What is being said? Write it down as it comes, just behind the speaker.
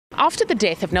After the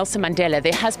death of Nelson Mandela,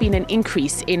 there has been an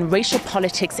increase in racial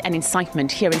politics and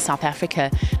incitement here in South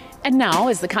Africa. And now,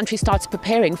 as the country starts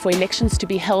preparing for elections to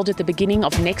be held at the beginning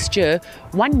of next year,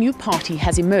 one new party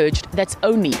has emerged that's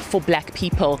only for black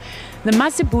people. The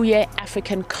Mazibuye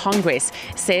African Congress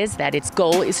says that its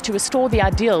goal is to restore the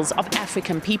ideals of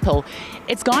African people.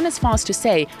 It's gone as far as to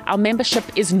say our membership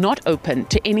is not open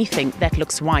to anything that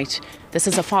looks white. This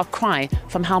is a far cry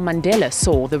from how Mandela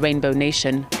saw the Rainbow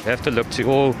Nation. We have to look to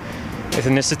all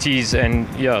ethnicities, and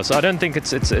so I don't think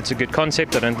it's a good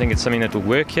concept. I don't think it's something that will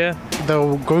work here.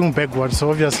 They're going backwards, so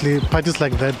obviously parties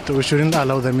like that, we shouldn't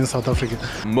allow them in South Africa.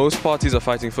 Most parties are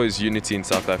fighting for is unity in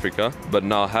South Africa, but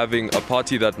now having a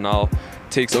party that now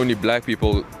takes only black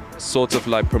people sort of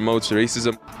like promotes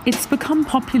racism. It's become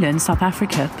popular in South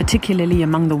Africa, particularly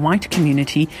among the white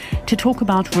community, to talk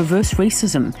about reverse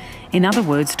racism. In other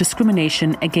words,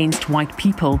 discrimination against white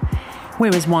people.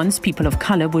 Whereas once people of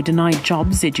colour were denied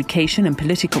jobs, education and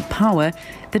political power,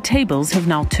 the tables have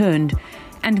now turned.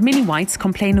 And many whites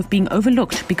complain of being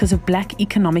overlooked because of black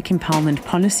economic empowerment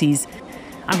policies.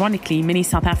 Ironically, many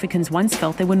South Africans once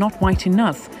felt they were not white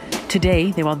enough.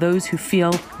 Today, there are those who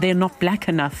feel they're not black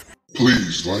enough.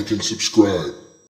 Please like and subscribe.